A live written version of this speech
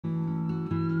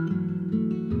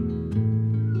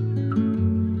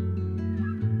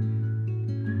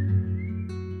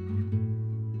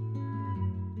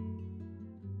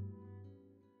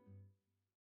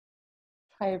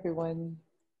Hi, everyone.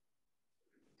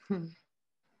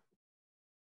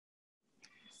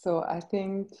 So I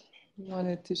think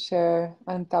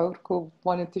Antaurko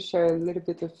wanted to share a little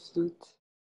bit of flute.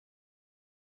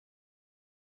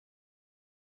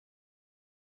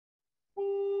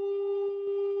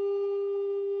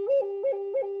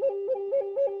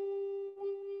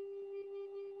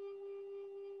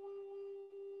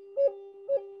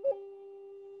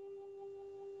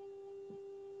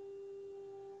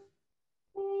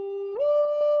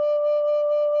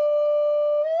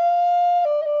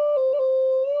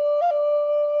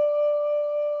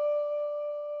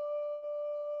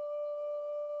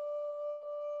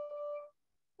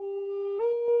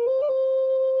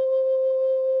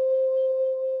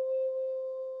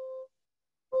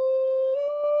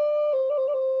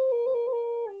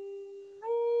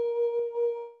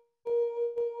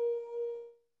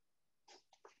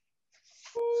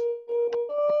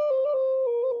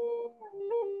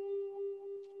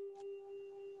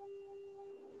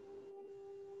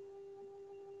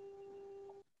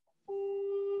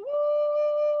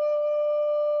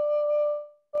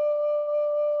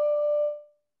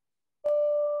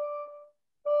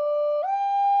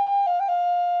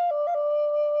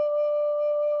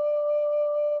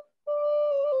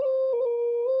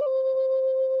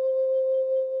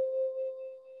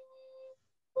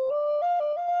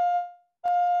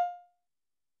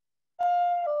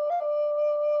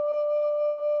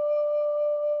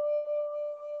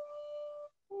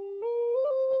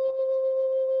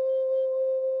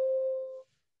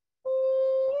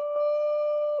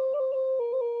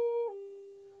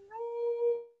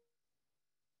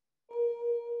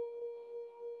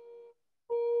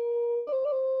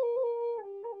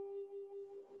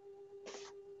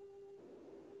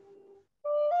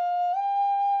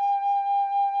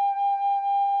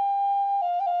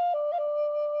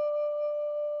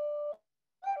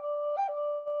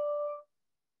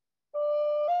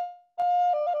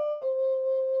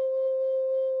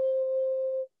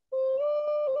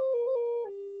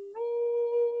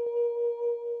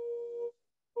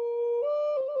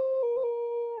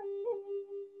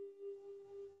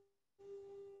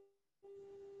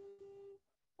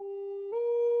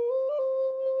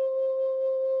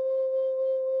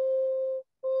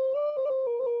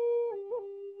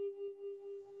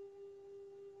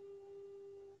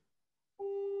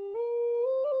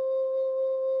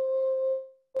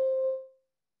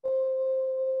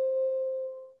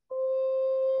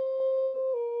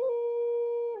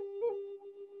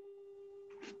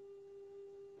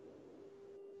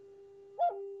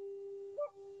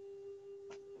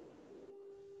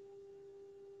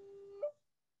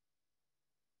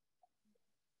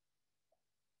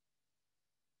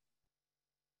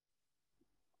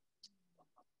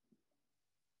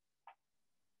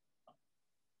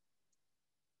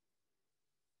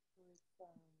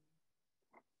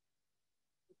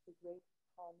 It's a great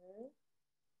honor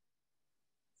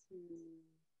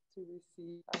to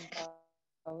receive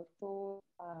Antaurko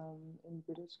in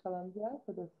British Columbia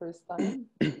for the first time.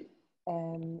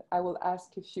 And I will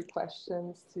ask a few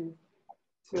questions to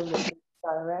a little bit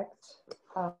direct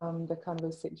the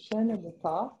conversation and the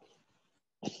talk.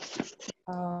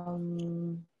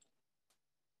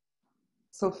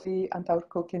 Sophie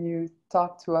Antaurko, can you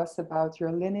talk to us about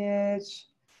your lineage,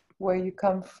 where you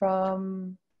come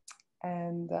from,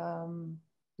 and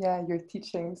yeah, your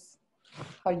teachings,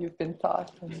 how you've been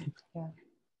taught, and yeah.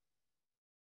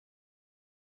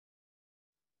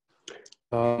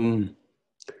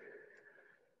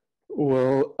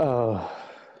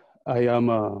 I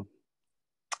am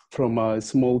from a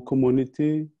small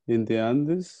community in the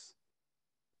Andes.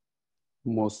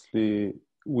 Mostly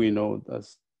we know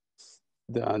as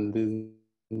the Andes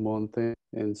mountain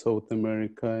in South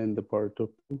America in the part of,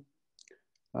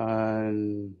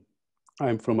 and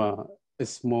I'm from a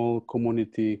small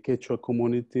community, Quechua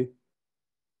community,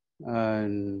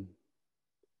 and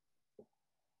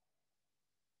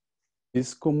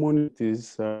these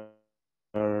communities are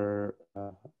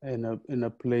in a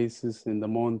places in the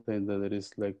mountain that it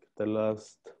is like the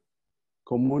last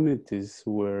communities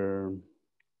where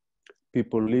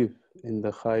people live in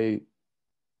the high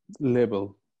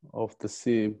level of the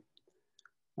sea.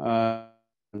 And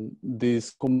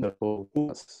these communities are called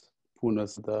punas.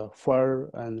 Punas, the far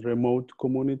and remote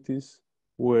communities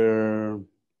where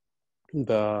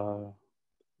the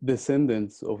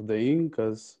descendants of the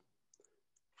Incas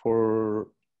for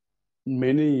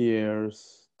many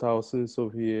years, thousands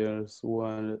of years,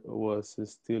 one was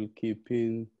still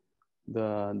keeping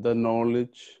the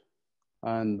knowledge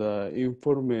and the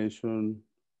information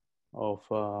of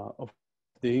the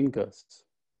Incas.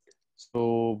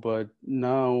 So, but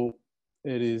now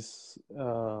it is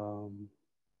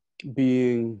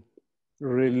being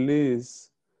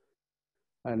released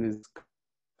and is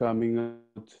coming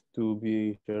out to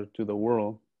be shared to the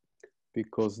world,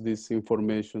 because this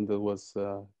information that was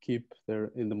kept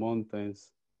there in the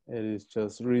mountains, it is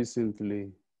just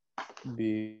recently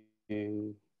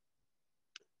being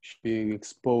being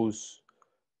exposed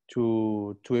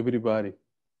to everybody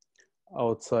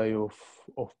outside of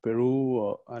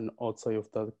Peru and outside of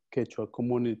the Quechua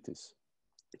communities.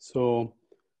 So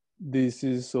this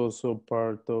is also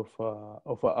part of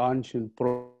an ancient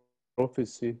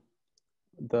prophecy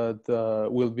that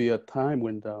will be a time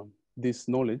when this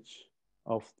knowledge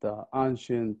of the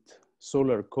ancient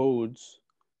solar codes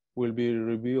will be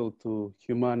revealed to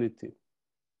humanity.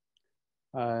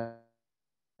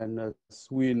 And as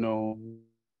we know,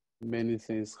 many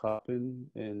things happen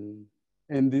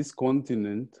in this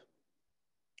continent,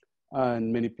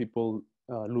 and many people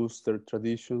lose their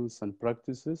traditions and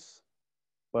practices,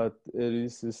 but it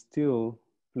is still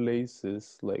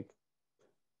places like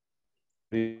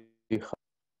very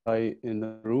high in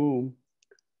the room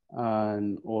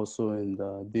and also in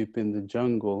the deep in the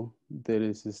jungle. There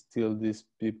is still these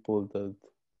people that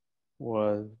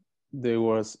was they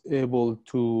was able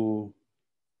to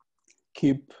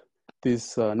keep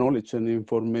this knowledge and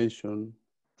information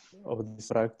of these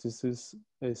practices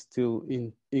is still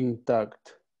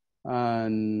intact.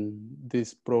 And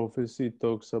this prophecy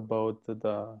talks about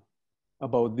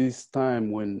this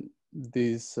time when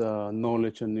this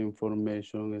knowledge and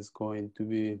information is going to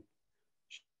be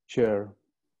shared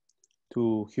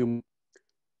to human,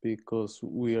 because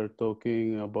we are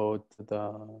talking about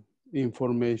the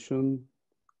information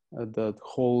that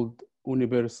hold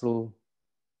universal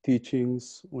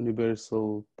teachings,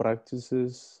 universal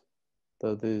practices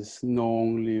that is not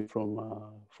only from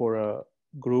for a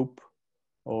group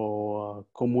or a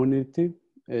community.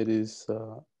 It is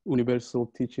universal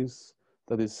teachings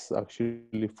that is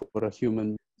actually for a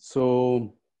human.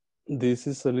 So this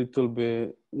is a little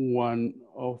bit one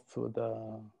of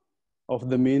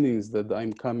the meanings that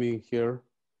I'm coming here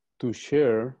to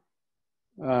share,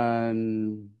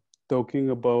 and talking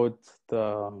about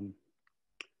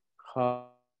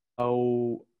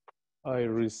how I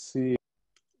receive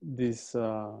this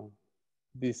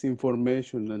this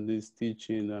information and this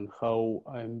teaching, and how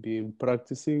I'm being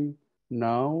practicing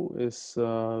now is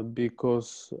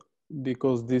because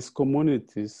these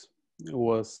communities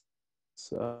was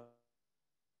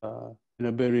in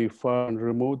a very far and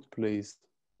remote place,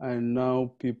 and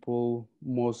now people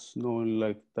most know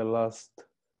like the last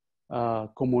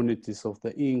communities of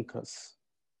the Incas.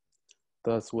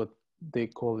 That's what they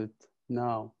call it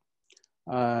now.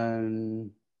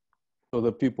 And so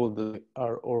the people that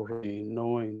are already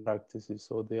knowing practices,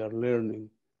 so they are learning.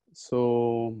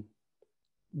 So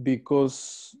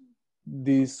because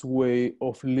this way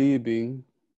of living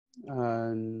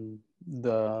and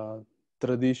the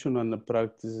tradition and the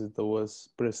practices that was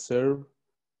preserved,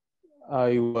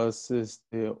 I was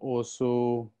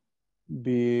also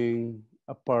being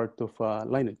a part of a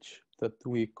lineage that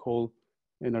we call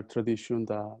in our tradition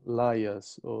the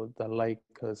Layas or the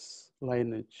Laikas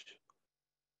lineage,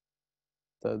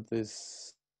 that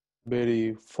is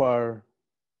very far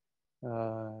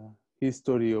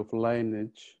history of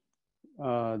lineage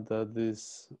that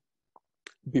is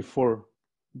before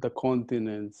the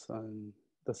continents and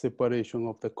the separation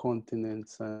of the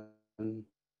continents, and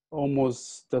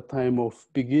almost the time of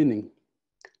beginning,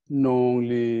 not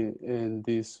only in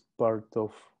this part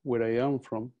of where I am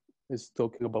from, is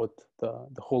talking about the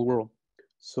whole world.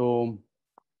 So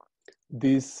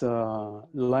this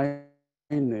lineage,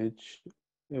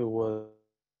 it was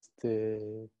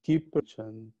the keepers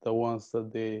and the ones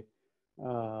that they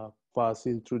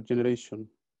passing through generation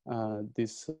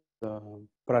these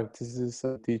practices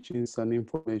and teachings and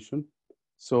information.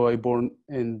 So I born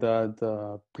in that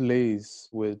place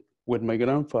with my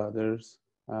grandfathers,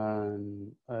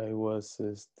 and I was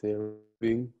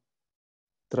receiving.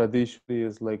 Traditionally,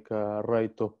 is like a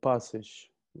rite of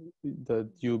passage that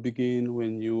you begin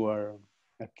when you are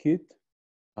a kid.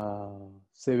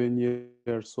 7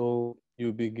 years old,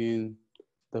 you begin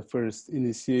the first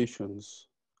initiations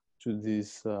to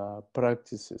these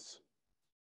practices.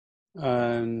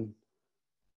 And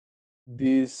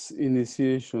these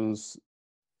initiations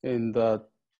in that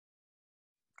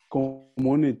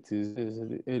communities,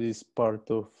 it is part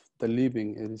of the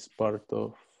living, it is part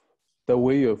of the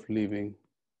way of living.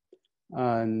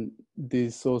 And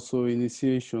these also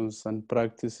initiations and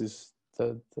practices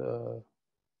that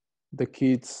the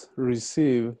kids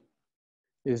receive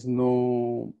is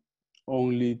no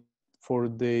only for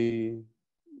they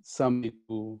someday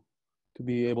to to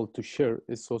be able to share.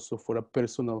 It's also for a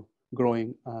personal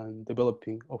growing and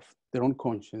developing of their own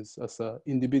conscience as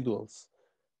individuals.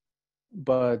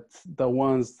 But the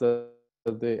ones that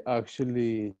they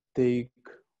actually take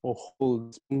or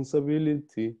hold the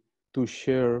responsibility to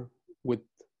share with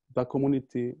the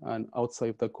community and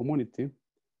outside the community,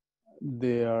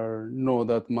 there are not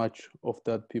that much of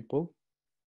that people.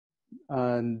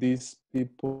 And these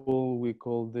people, we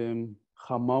call them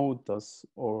Hamautas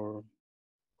or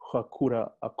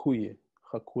Hakura Akuye.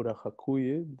 Hakura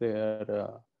Hakuye, they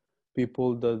are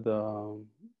people that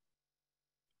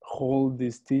hold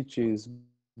these teachings,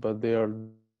 but they are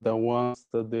the ones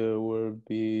that they will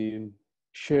be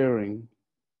sharing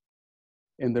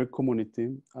in their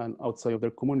community and outside of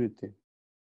their community.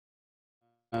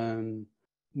 And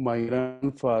my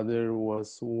grandfather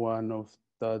was one of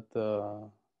that,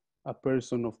 a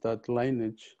person of that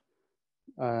lineage,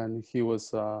 and he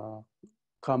was a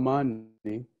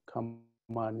Kamani.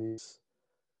 Kamani is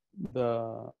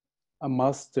the a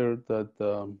master that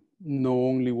not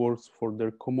only works for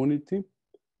their community,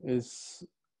 is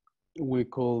we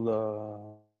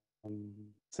call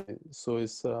so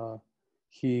it's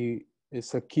he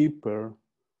is a keeper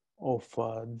of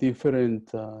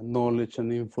different knowledge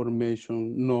and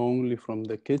information, not only from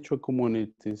the Quechua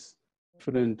communities,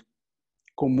 different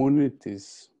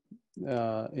communities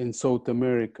in South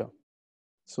America.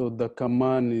 So the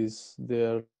Kamanis,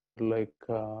 they're like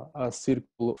a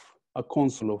circle of, a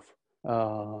council of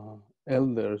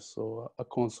elders or a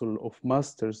council of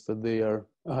masters that they are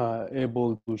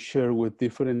able to share with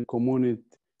different community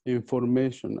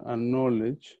information and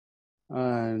knowledge.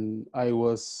 And I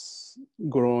was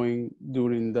growing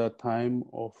during that time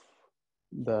of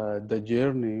the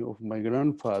journey of my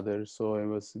grandfather. So I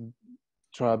was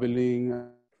traveling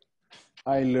and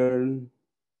I learned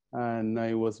and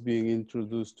I was being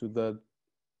introduced to that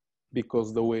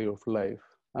because the way of life.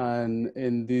 And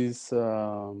in this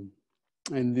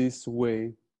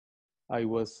way, I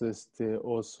was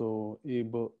also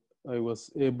able. I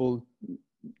was able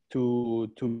to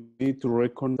me to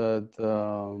recognize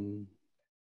that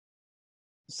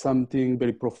something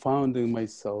very profound in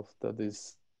myself that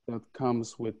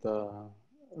comes with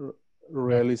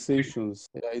realizations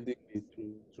I did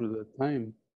through the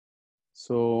time.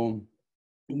 So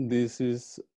this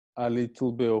is a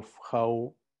little bit of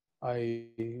how I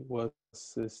was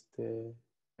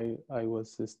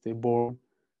born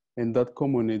in that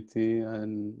community,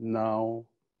 and now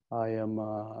I am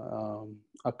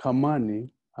a Kamani,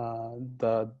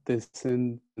 the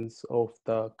descendants of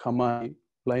the Kamani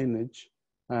lineage,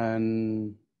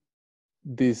 and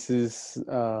this is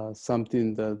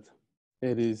something that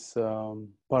it is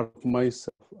part of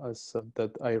myself as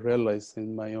that I realized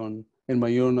in my own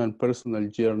and personal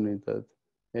journey, that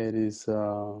it is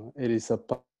a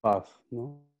path,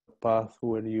 no, a path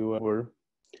where you are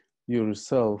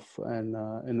yourself, and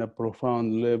in a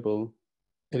profound level.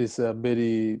 It is a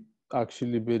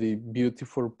actually very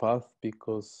beautiful path,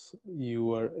 because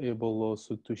you are able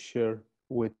also to share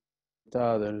with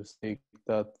others, take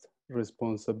that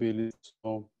responsibility.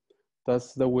 So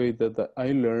that's the way that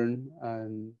I learn,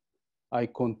 and I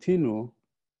continue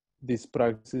these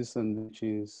practices and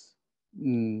teachings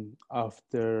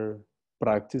after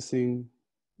practicing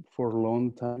for a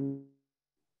long time.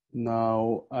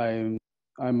 Now I'm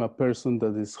a person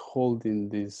that is holding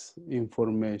this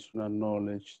information and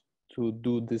knowledge to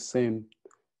do the same,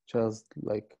 just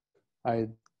like I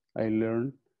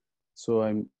learned. So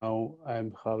I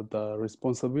have the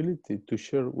responsibility to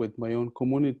share with my own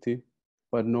community,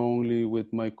 but not only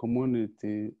with my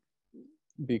community,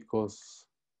 because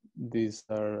these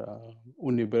are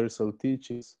universal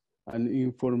teachings and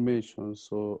information.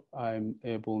 So I'm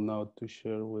able now to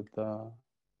share with the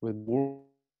world.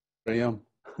 Here I am.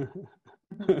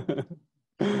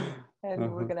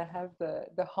 And we're gonna have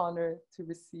the honor to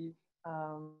receive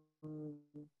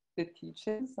the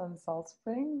teachings on Salt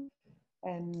Spring.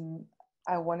 And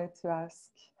I wanted to ask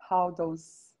how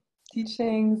those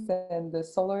teachings and the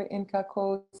solar Inca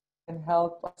codes can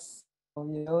help us,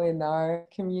 in our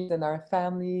communities, in our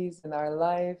families, in our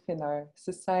life, in our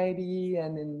society,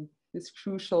 and in this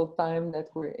crucial time that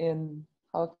we're in,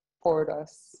 how to support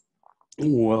us.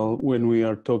 Well, when we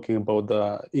are talking about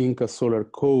the Inca solar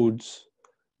codes,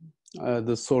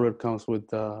 the solar comes with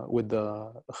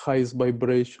the highest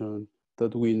vibration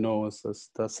that we know as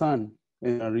the sun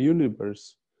in our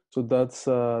universe. So that's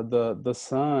the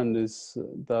sun is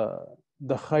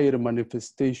the higher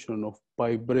manifestation of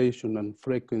vibration and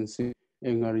frequency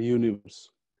in our universe.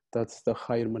 That's the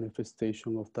higher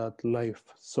manifestation of that life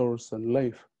source and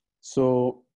life.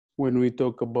 So when we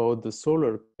talk about the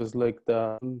solar, it's like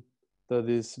the that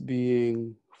is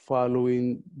being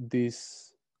following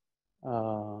this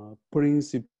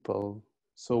principle.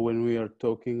 So when we are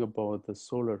talking about the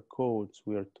solar codes,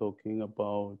 we are talking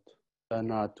about the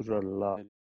natural law.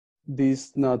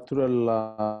 These natural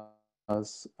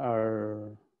laws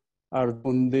are the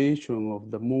foundation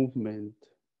of the movement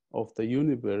of the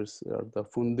universe, are the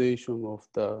foundation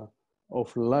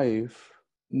of life,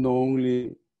 not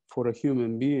only for a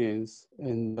human beings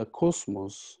in the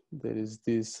cosmos. There is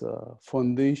this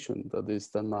foundation that is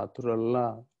the natural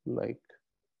law, like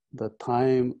the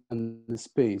time and the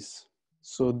space.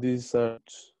 So these are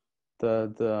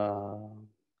that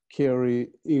carry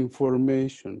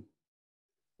information,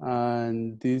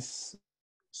 and this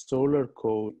solar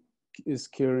code is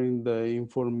carrying the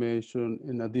information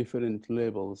in a different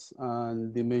levels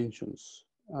and dimensions.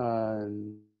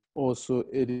 And also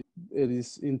it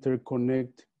is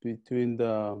interconnected between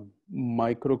the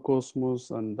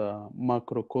microcosmos and the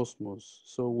macrocosmos.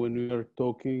 So when we are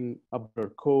talking about our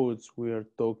codes, we are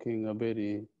talking a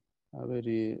very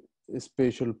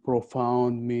special,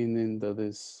 profound meaning that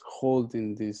is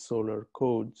holding these solar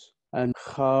codes, and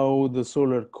how the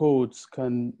solar codes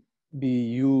can be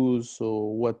used,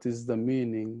 or what is the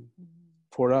meaning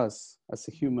for us as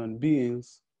a human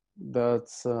beings.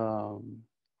 That's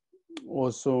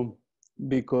also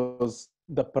because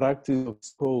the practice of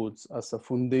these codes as a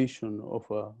foundation of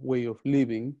a way of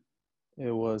living,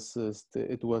 it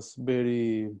was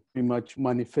very much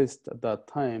manifest at that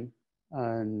time,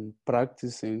 and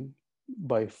practicing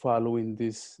by following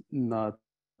these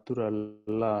natural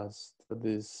laws, that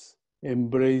is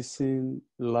embracing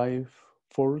life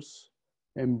force,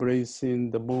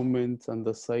 embracing the movements and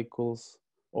the cycles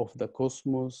of the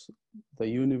cosmos, the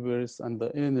universe, and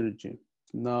the energy.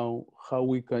 Now, how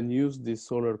we can use these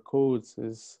solar codes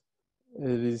is,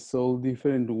 it is all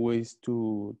different ways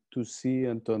to see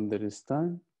and to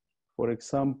understand. For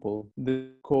example,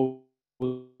 there's a code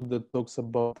that talks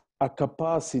about a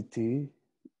capacity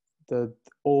that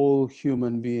all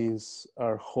human beings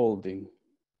are holding.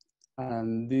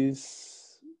 And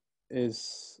this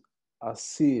is a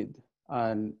seed.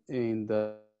 And in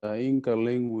the Inca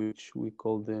language, we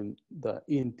call them the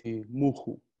Inti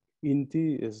Muhu.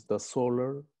 Inti is the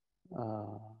solar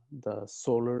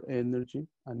energy,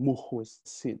 and Muhu is the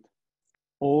seed.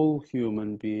 All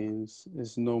human beings,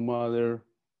 is no matter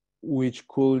which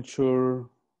culture,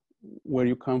 where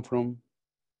you come from,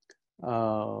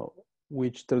 uh,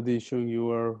 which tradition you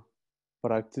are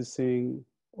practicing,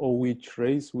 or which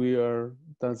race we are,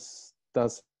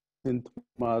 doesn't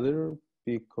matter,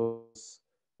 because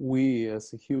we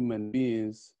as human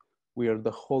beings, we are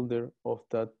the holder of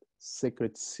that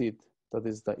sacred seed, that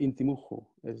is the intimujo,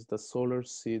 is the solar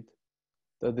seed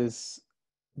that is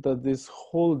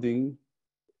holding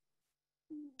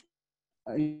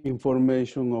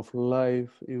information of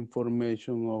life,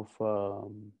 information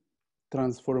of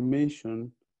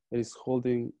transformation, is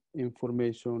holding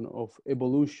information of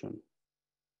evolution.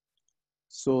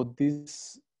 So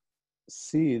this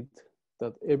seed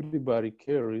that everybody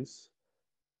carries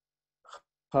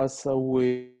has a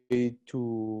way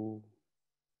to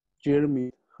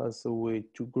germinate, has a way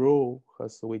to grow,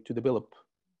 has a way to develop.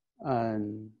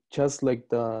 And just like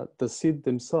the seed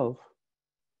themselves,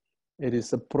 it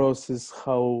is a process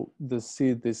how the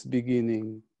seed is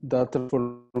beginning that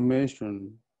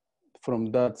transformation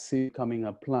from that seed becoming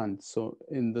a plant. So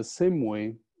in the same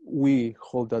way, we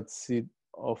hold that seed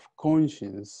of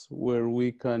conscience, where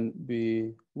we can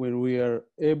be, when we are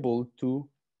able to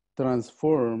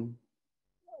transform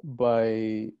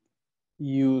by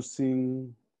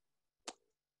using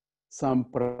some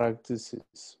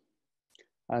practices.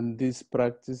 And these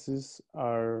practices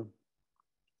are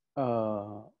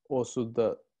also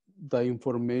the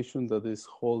information that is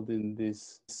holding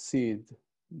this seed,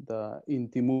 the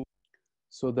intimu.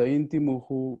 So the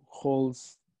intimu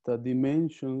holds the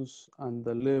dimensions and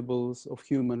the levels of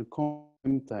human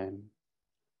time.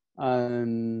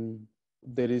 And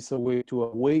there is a way to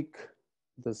awake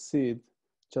the seed,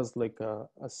 just like a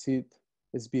seed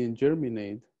is being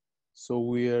germinated. So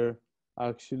we are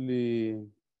actually,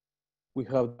 we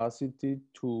have the capacity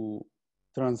to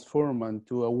transform and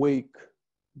to awake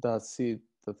that seed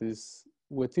that is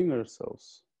within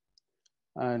ourselves.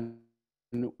 And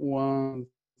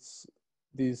once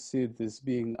this seed is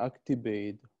being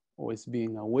activated or is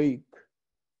being awake,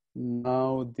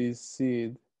 now this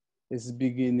seed is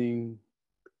beginning.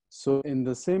 So in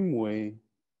the same way,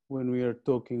 when we are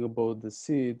talking about the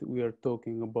seed, we are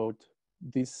talking about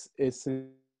this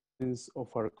essence of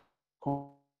our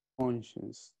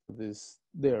conscience that is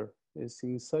there, is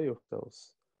inside of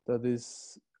us, that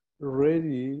is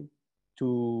ready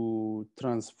to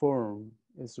transform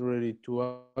is ready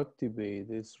to activate,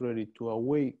 is ready to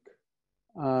awake.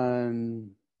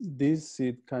 And this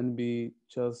seed can be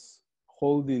just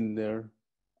holding there.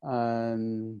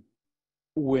 And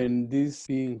when this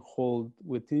being held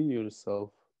within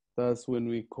yourself, that's when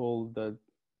we call that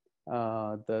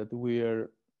that we are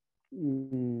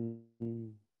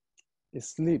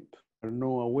asleep. We are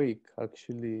no awake.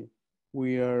 Actually,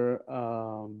 we are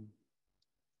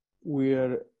we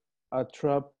are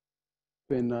trapped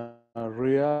in a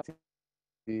reality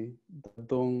that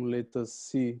don't let us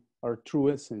see our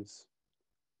true essence.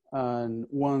 And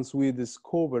once we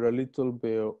discover a little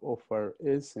bit of our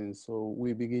essence, so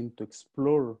we begin to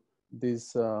explore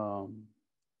this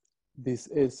this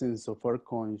essence of our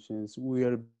conscience, we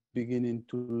are beginning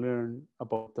to learn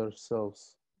about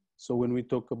ourselves. So when we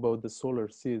talk about the solar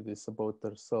seed, it's about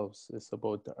ourselves, it's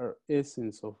about our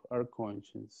essence of our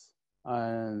conscience.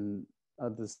 And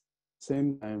at the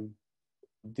same time,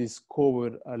 to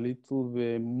discover a little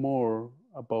bit more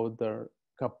about the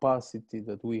capacity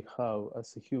that we have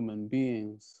as human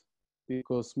beings,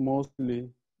 because mostly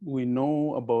we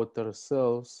know about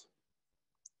ourselves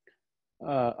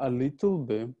a little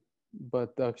bit,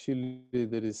 but actually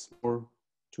there is more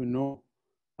to know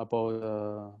about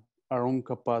our own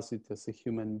capacity as a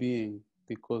human being,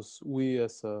 because we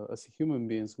as human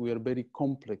beings, we are very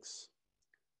complex.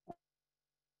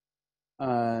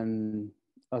 And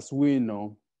as we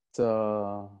know,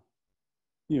 the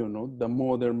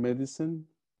modern medicine,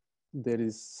 there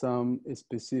is some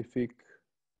specific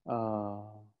uh,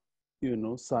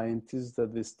 scientists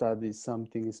that they study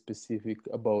something specific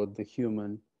about the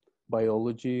human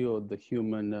biology or the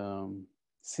human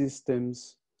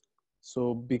systems.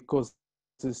 So because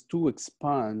it's to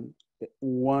expand,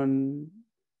 one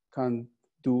can't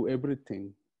do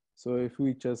everything. So if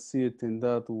we just see it in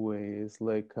that way, it's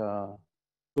like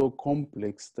so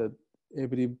complex that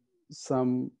every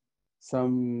some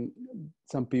some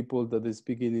some people that is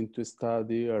beginning to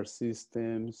study our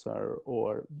systems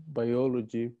or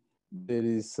biology, there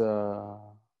is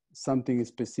something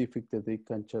specific that they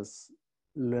can just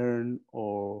learn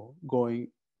or going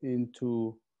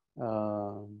into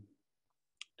um,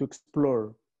 to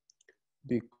explore,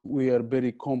 because we are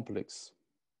very complex.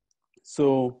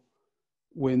 So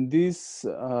when this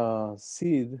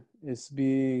seed is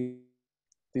being,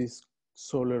 this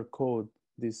solar code,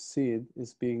 this seed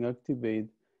is being activated,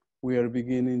 we are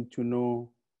beginning to know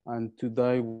and to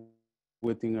dive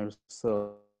within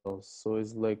ourselves. So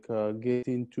it's like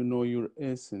getting to know your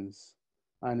essence.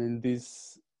 And in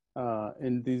this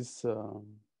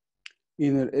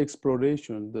inner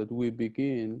exploration that we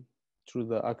begin through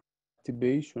the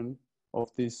activation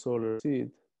of this solar seed,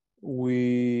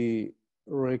 we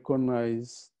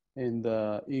recognize in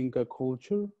the Inca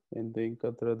culture, in the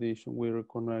Inca tradition, we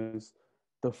recognize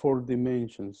the four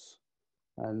dimensions.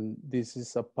 And this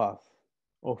is a path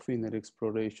of inner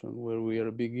exploration where we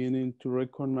are beginning to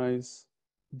recognize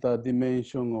the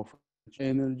dimension of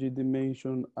energy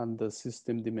dimension and the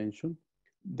system dimension.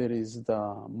 There is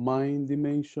the mind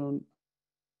dimension,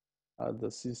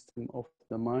 the system of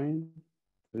the mind.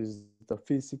 There is the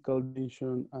physical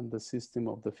dimension and the system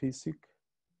of the physic.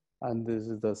 And there is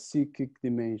the psychic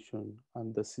dimension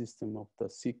and the system of the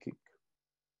psychic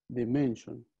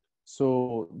dimension.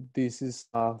 So this is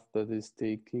a path that is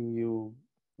taking you,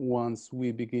 once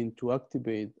we begin to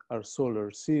activate our solar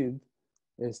seed,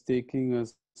 is taking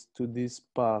us to this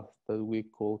path that we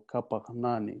call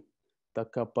Kapagnani. The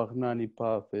Kapagnani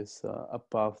path is a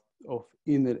path of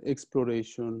inner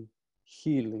exploration,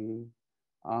 healing,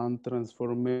 and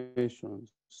transformation.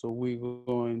 So we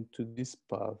go into this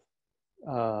path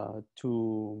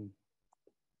to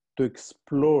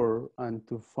explore and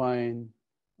to find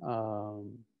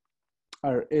um,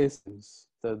 our essence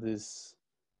that is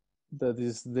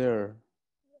there,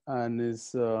 and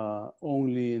is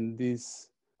only in this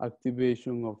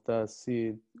activation of that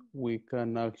seed we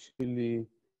can actually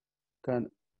can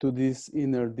to these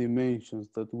inner dimensions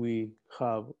that we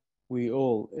have, we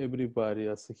all, everybody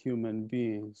as a human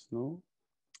beings, no.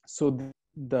 So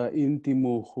the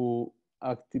Intimuhu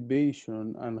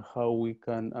activation and how we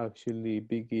can actually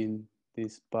begin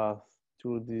this path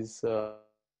through this activation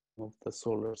of the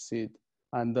solar seed.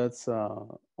 And that's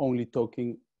only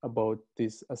talking about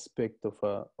this aspect of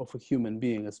a human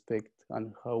being aspect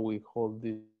and how we hold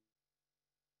this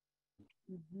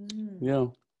Mm-hmm. yeah.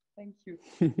 Thank you.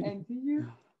 And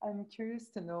I'm curious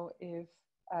to know if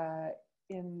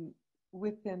in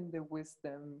within the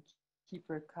wisdom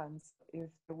keeper concept, if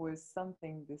there was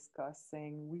something discussed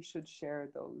saying we should share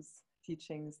those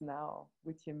teachings now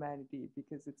with humanity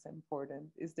because it's important.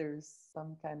 Is there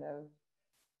some kind of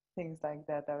things like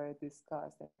that are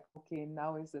discussed. Like, okay,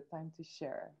 now is the time to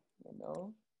share, you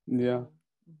know? Yeah.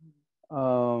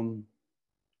 Um,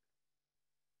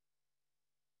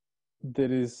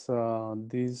 there is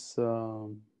this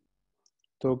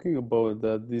talking about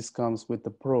that this comes with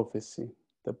the prophecy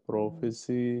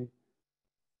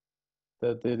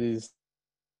that there is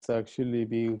actually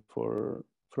being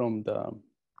from the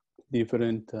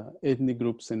different ethnic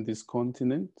groups in this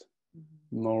continent,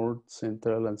 North,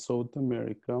 Central, and South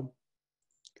America,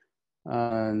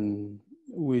 and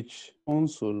which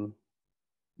council,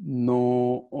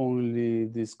 no only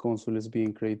this council is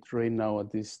being created right now at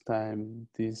this time,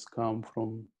 this come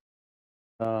from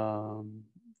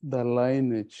the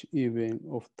lineage even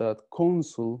of that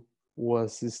council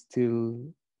was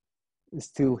still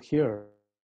here.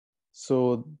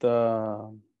 So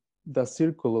the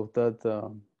circle of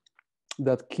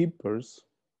that keepers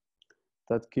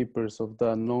of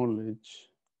that knowledge,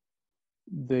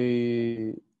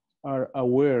 they are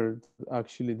aware that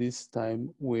actually this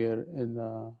time we're in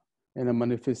a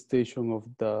manifestation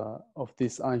of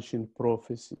these ancient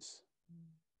prophecies.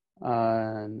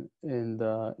 And in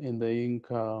the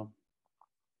Inca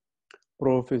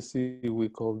prophecy, we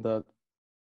call that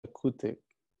Kutek.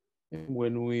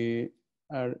 When we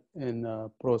are in a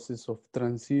process of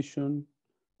transition,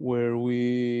 where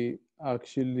we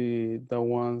actually the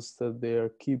ones that they are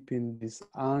keeping this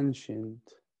ancient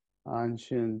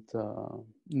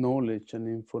knowledge and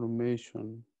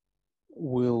information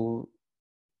will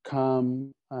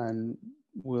come and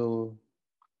will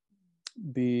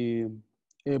be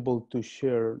able to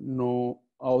share no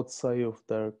outside of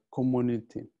their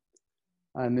community.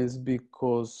 And it's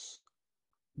because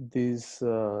these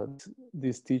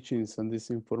teachings and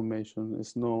this information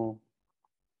is not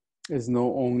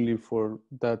only for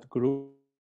that group,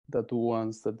 that the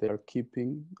ones that they are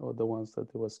keeping or the ones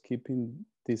that was keeping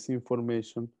this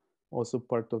information, also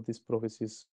part of these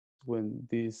prophecies when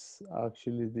these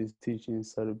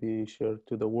teachings are being shared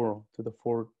to the world, to the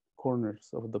four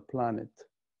corners of the planet.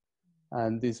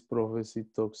 And this prophecy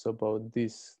talks about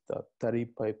this, the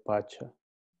Taripai Pacha,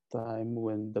 time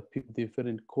when the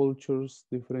different cultures,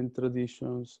 different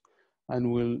traditions,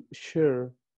 and will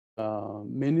share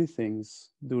many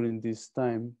things during this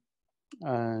time.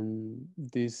 And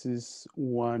this is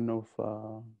one of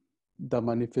the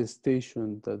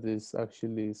manifestation that is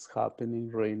happening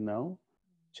right now,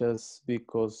 just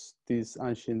because these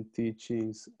ancient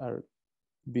teachings are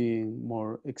being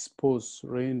more exposed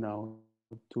right now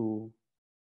to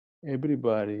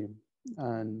everybody,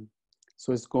 and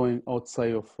so it's going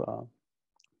outside of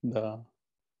the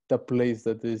the place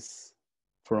that is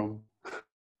from.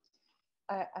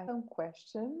 I have some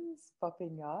questions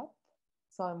popping up.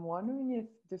 So I'm wondering if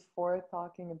before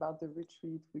talking about the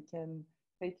retreat, we can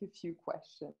take a few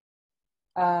questions.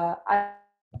 I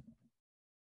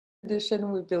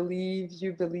tradition we believe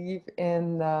you believe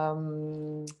in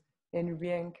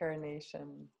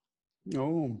reincarnation.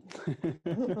 Oh.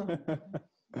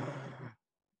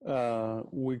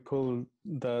 We call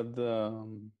that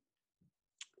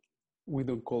we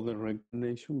don't call them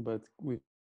reincarnation, but we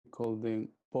call them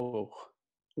pogo.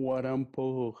 Waran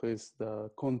pogo is the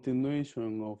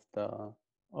continuation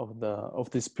of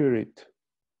the spirit,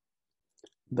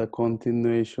 the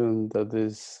continuation that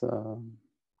is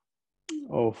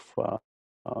of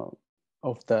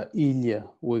of the Ilya.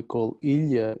 We call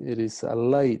Ilya. It is a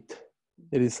light.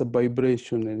 It is a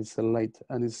vibration. It is a light,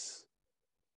 and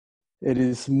it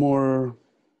is more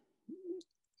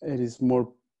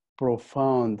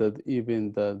profound than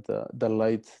even the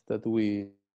light that we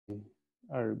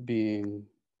are being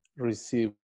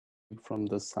received from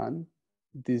the sun.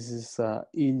 This is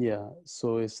Ilya,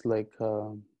 so it's like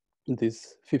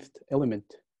this fifth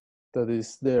element that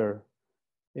is there.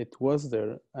 It was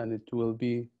there, and it will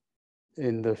be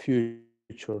in the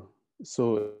future.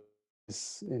 So it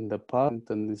is in the past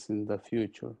and is in the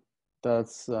future.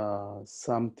 That's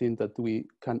something that we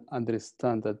can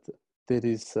understand, that there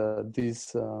is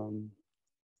this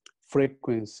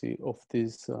frequency of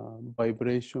this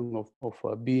vibration of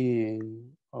a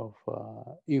being, of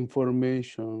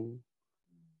information,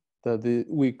 that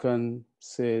we can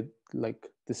say it like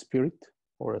the spirit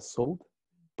or a soul.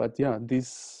 But yeah,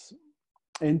 this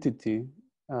entity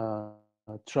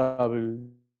travel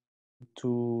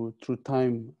through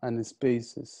time and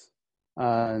spaces,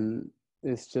 and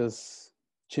it's just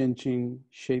changing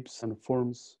shapes and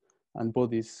forms and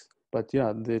bodies. But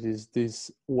yeah, there is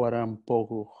this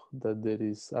warampogo, that there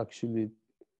is actually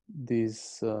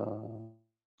this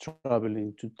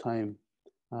traveling to time,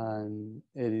 and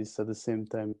it is at the same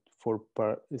time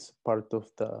is part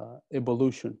of the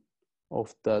evolution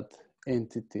of that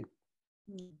entity.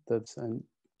 That's and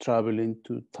traveling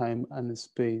to time and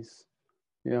space.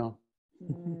 Yeah.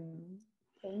 Mm,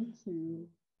 thank you.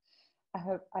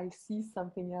 I see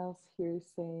something else here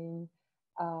saying,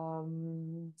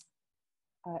 um,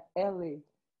 Ellie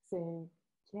saying,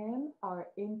 can our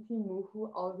Inti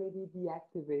Muhu already be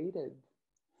activated?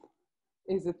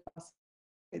 Is it possible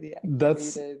to already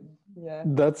That's activated? Yeah.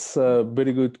 that's a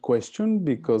very good question,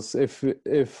 because if we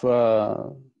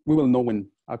will know when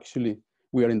actually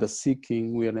we are in the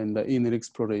seeking, we are in the inner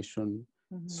exploration,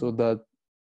 Mm-hmm. so that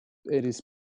it is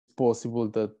possible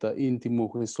that the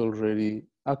intimujo is already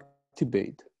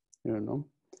activated, you know.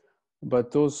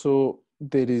 But also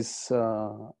there is,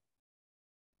 there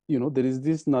is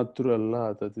this natural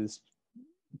law that is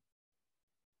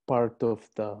part of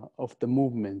the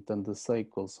movement and the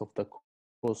cycles of the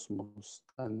cosmos,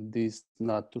 and this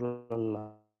natural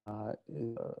law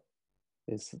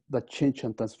is the change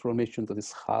and transformation that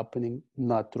is happening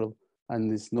natural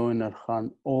and is known in our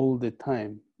hand all the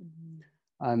time, Mm-hmm.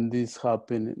 and this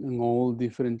happen in all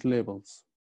different levels.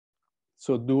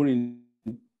 So during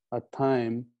a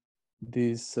time,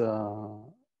 this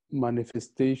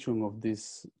manifestation of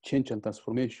this change and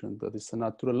transformation that is a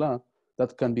natural law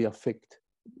that can be affect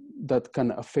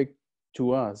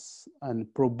to us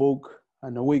and provoke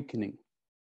an awakening.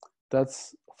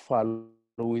 That's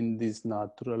following this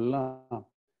natural law.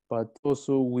 But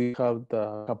also we have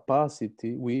the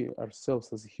capacity, we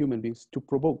ourselves as human beings, to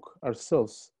provoke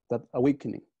ourselves that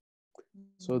awakening.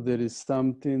 So Mm-hmm. there is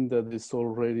something that is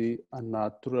already a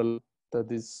natural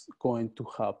that is going to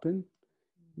happen,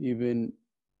 even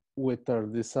with our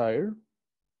desire,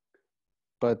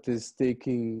 but it's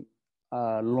taking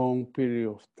a long period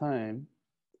of time.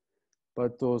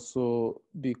 But also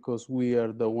because we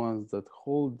are the ones that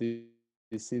hold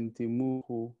this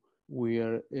intimuhu, we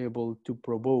are able to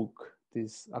provoke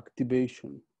this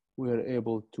activation. We are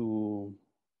able to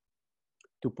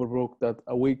provoke that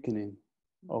awakening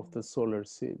of Mm-hmm. the solar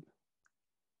seed.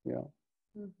 Yeah.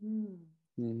 Mm-hmm.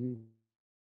 Mm-hmm. And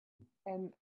how do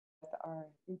we know that our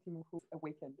Intimuhu is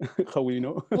awakened? How we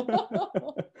know?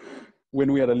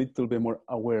 When we are a little bit more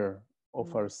aware of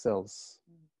Mm. ourselves,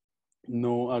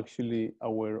 no actually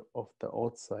aware of the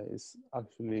outside, is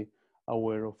actually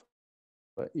aware of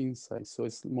inside. So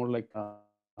it's more like when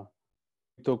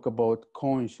we talk about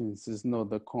conscience, is not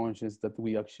the conscience that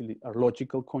we actually are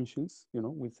logical conscience.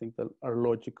 We think that our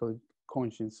logical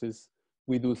conscience is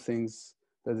we do things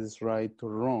that is right or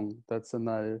wrong. That's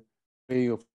another way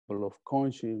of level of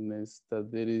consciousness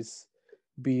that there is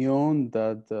beyond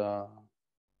that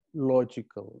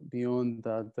logical, beyond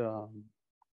that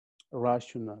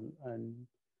rational, and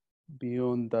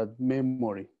beyond that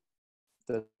memory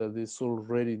that is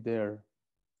already there,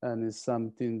 and is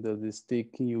something that is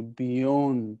taking you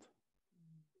beyond,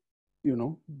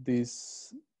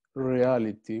 this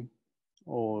reality,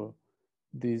 or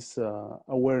this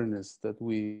awareness that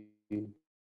we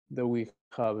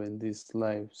have in this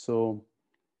life. So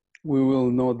we will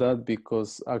know that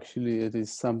because actually it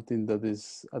is something that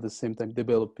is at the same time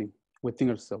developing within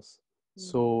ourselves. Mm.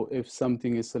 So if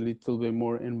something is a little bit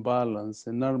more in balance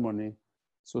and harmony,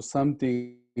 so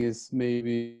something is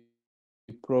maybe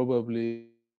probably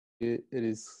it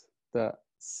is the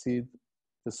seed,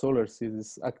 the solar seed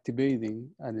is activating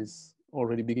and is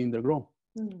already beginning to grow.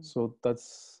 So Mm.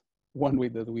 that's one way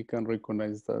that we can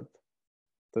recognize that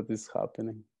is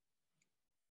happening.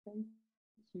 Thank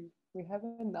you. We have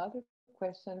another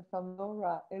question from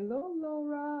Laura. Hello,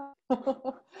 Laura.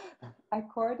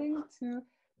 According to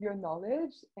your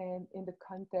knowledge and in the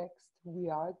context we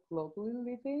are globally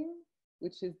living,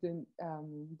 which is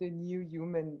the new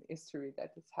human history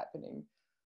that is happening,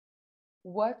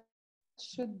 what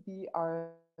should be our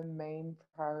main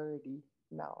priority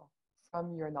now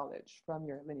from your knowledge, from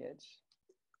your lineage?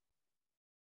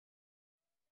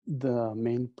 The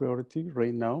main priority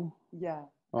right now, Yeah,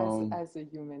 um, as a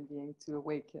human being to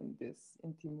awaken this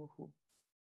intimuhu.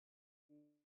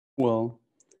 well,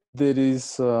 there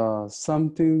is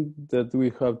something that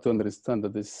we have to understand,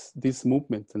 that this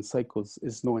movement and cycles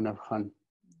is not in our hand.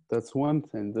 That's one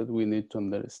thing that we need to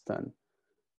understand,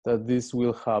 that this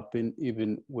will happen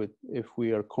even with if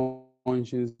we are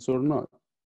conscious or not.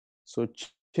 So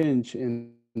change in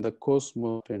the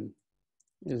cosmos happen.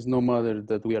 It's no matter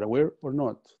that we are aware or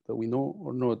not, that we know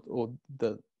or not, or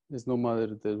that it's no matter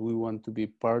that we want to be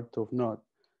part of not.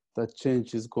 That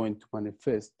change is going to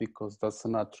manifest because that's a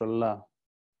natural law.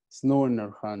 It's not in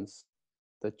our hands.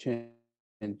 The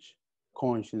change,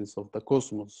 conscience of the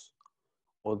cosmos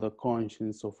or the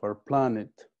conscience of our planet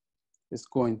is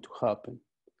going to happen.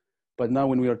 But now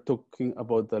when we are talking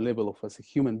about the level of as a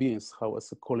human beings, how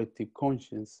as a collective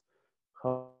conscience,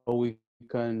 how we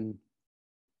can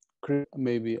create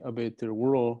maybe a better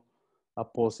world, a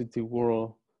positive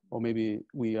world, or maybe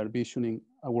we are visioning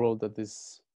a world that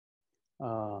is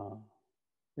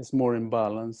more in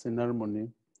balance, in harmony.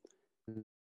 And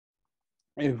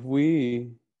if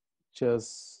we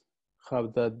just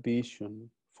have that vision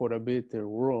for a better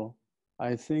world,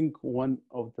 I think one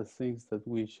of the things that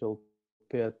we shall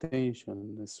pay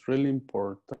attention is really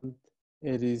important.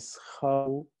 It is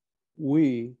how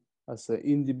we, as an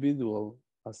individual,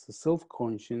 as a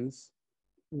self-conscious,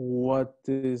 what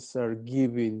is our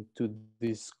giving to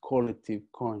this collective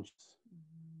conscious.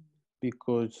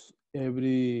 Because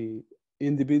every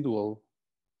individual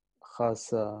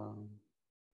has a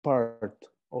part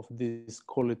of this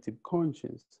collective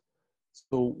conscience.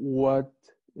 So what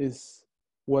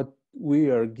we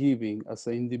are giving as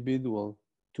an individual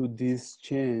to this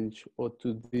change or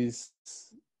to this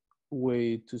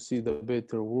way to see the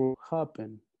better world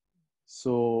happen?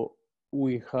 So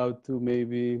we have to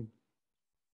maybe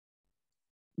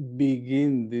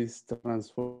begin this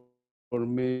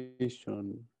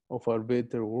transformation of our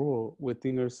better world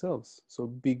within ourselves. So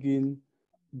begin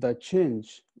the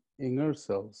change in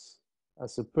ourselves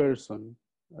as a person,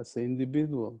 as an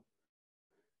individual,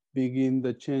 begin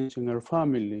the change in our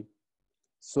family.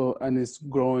 So, and it's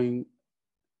growing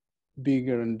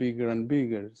bigger and bigger and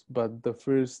bigger. But the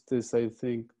first is, I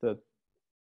think, that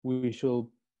we should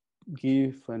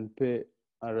give and pay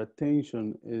our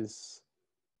attention is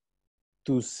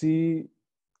to see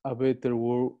a better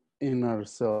world in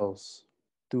ourselves,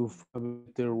 to find a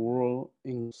better world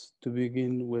in ourselves, to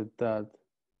begin with that.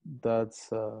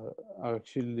 That's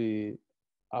actually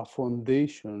a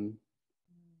foundation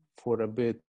for a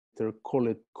better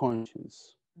collective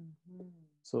conscience.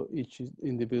 So each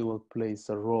individual plays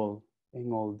a role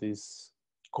in all this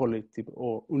collective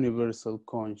or universal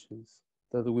conscience,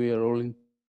 that we are all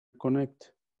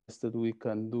interconnected. The best that we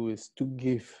can do is to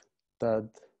give that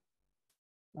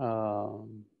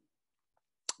um,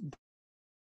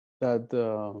 that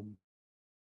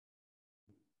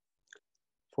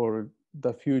for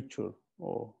the future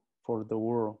or for the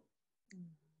world.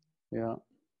 Yeah.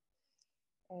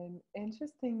 And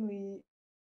interestingly,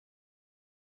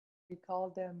 we call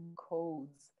them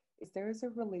codes. Is there a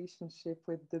relationship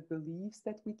with the beliefs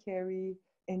that we carry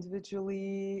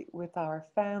individually, with our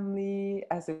family,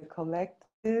 as a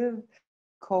collective,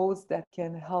 codes that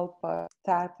can help us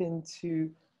tap into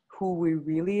who we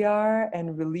really are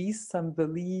and release some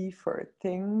belief or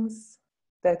things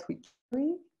that we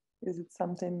carry? Is it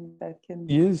something that can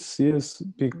be? Yes,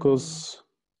 because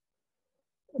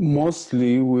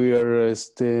mostly we are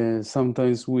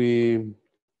sometimes we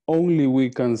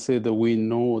can say that we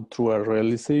know through our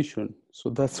realization. So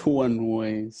that's one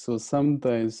way. So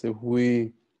sometimes if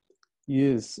we,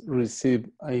 yes, receive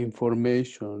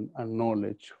information and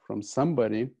knowledge from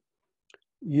somebody,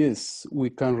 yes, we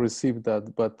can receive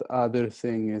that, but other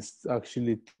thing is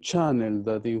actually to channel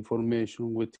that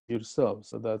information within yourself.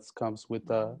 So that comes with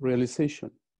a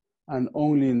realization. And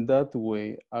only in that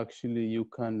way, actually, you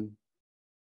can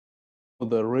know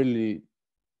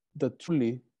the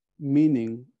truly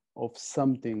meaning of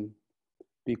something,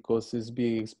 because it's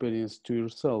being experienced to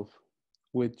yourself,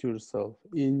 with yourself,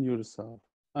 in yourself.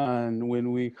 And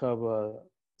when we have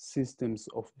systems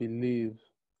of belief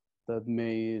that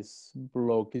may is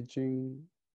blockaging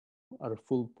our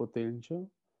full potential,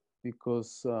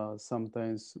 because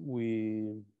sometimes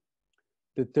we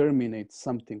determinate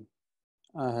something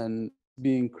and it's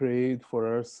being created for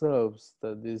ourselves,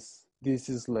 that this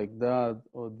is like that,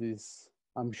 or this,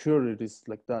 I'm sure it is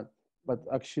like that. But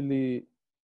actually,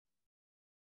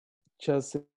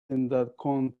 just in that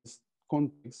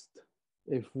context,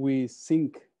 if we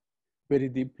think very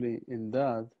deeply in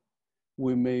that,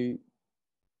 we may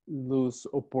lose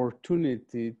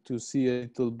opportunity to see a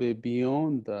little bit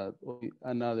beyond that, or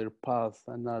another path,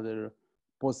 another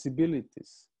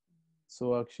possibilities.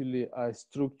 So actually, a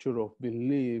structure of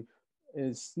belief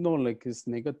is not like it's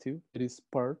negative. It is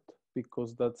part,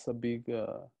 because that's a big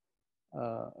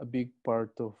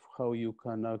part of how you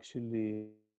can actually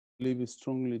believe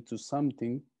strongly to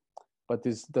something, but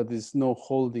that is not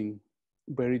holding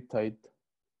very tight,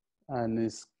 and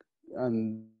is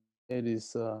and it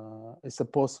is it's a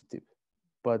positive.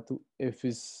 But if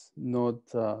it's not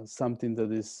something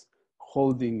that is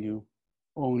holding you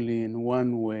only in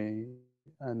one way,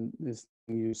 and is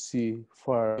letting you see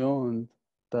far beyond,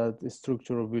 that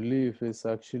structure of belief is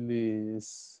actually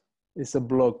is a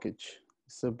blockage.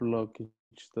 It's a blockage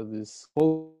that is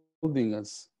holding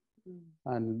us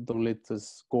and don't let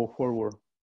us go forward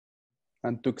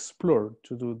and to explore,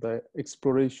 to do the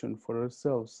exploration for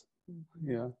ourselves.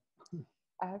 Yeah.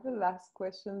 I have a last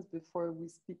question before we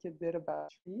speak a bit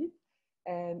about treat.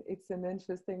 and it's an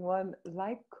interesting one.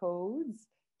 Like codes,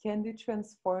 can they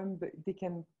transform? They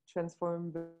can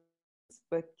transform beliefs,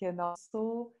 but can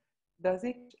also does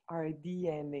it our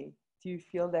DNA? Do you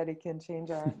feel that it can change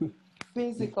our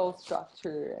physical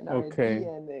structure and our Okay,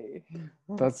 DNA?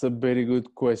 that's a very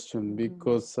good question Mhm.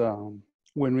 because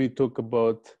when we talk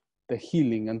about the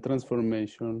healing and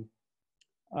transformation,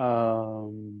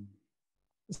 um,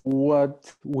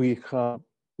 what we have,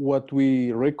 what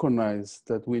we recognize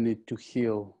that we need to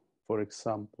heal, for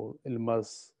example,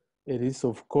 it is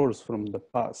of course from the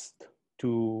past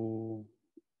to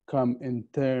come in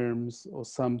terms of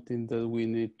something that we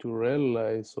need to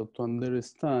realize or to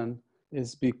understand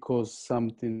is because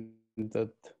something that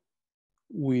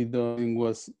we don't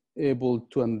was able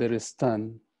to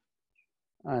understand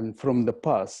and from the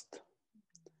past.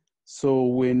 So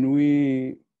when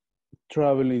we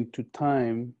travel into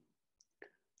time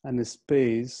and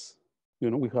space, we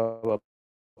have a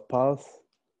past,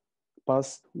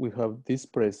 we have this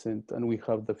present, and we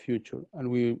have the future, and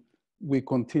we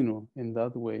continue in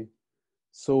that way.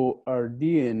 So our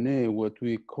DNA, what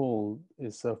we call,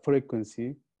 is a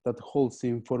frequency that holds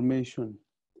information,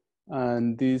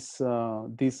 and this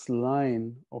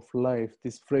line of life,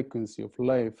 this frequency of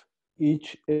life,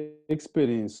 each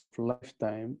experience of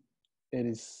lifetime, it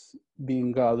is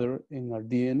being gathered in our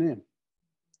DNA.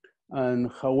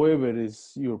 And however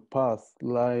is your path,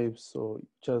 lives, or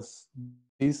just this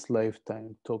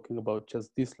lifetime, talking about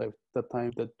just this life, the time that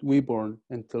we born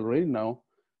until right now,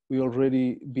 we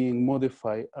already being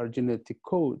modify our genetic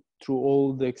code through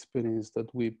all the experience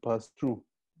that we pass through.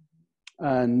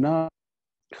 And now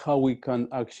how we can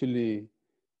actually,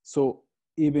 so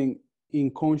even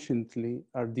inconsciently,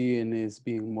 our DNA is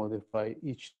being modified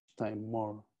each time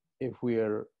more. If we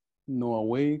are no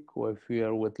awake or if we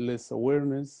are with less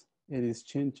awareness, it is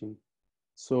changing.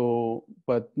 So,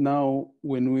 but now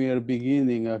when we are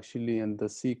beginning actually in the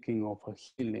seeking of a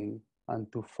healing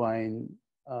and to find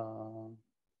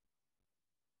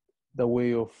the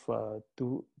way of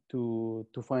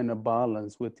to find a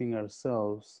balance within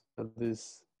ourselves,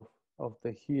 this of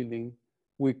the healing,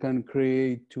 we can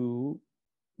create to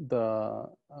the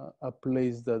a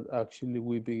place that actually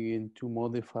we begin to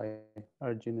modify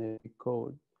our genetic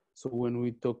code. So when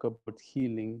we talk about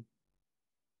healing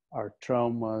our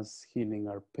traumas, healing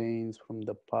our pains from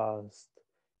the past,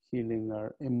 healing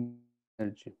our emotional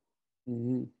energy.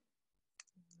 Mm-hmm.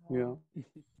 Yeah.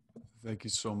 Thank you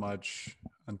so much,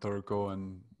 Antaurko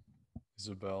and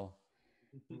Isabelle.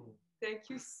 Thank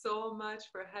you so much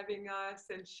for having us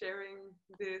and sharing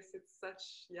this. It's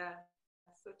such, yeah,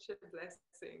 such a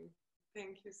blessing.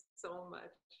 Thank you so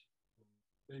much.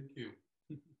 Thank you.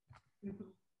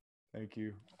 Thank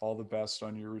you. All the best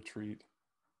on your retreat.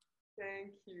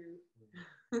 Thank you.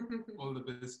 All the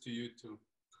best to you too.